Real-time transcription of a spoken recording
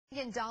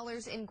$1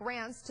 million in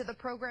grants to the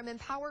program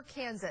Empower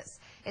Kansas.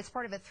 It's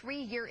part of a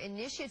 3-year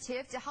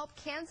initiative to help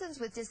Kansans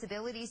with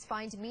disabilities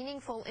find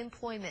meaningful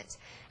employment.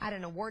 At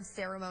an awards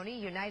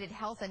ceremony,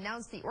 UnitedHealth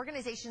announced the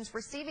organizations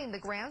receiving the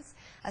grants.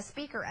 A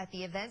speaker at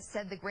the event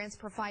said the grants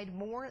provide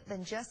more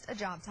than just a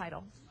job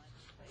title.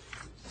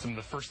 Some of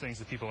the first things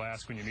that people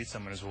ask when you meet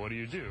someone is, well, what do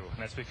you do? And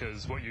that's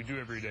because what you do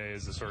every day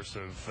is a source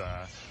of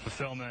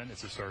fulfillment,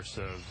 it's a source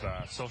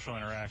of social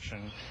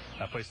interaction,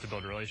 a place to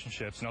build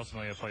relationships, and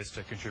ultimately a place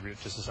to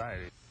contribute to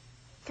society.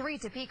 3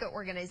 Topeka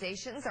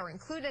organizations are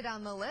included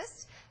on the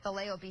list: the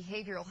Leo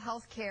Behavioral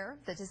Health Care,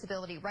 the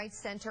Disability Rights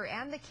Center,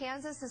 and the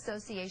Kansas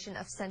Association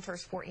of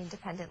Centers for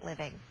Independent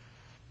Living.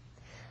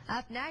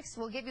 Up next,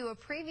 we'll give you a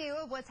preview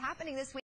of what's happening this week.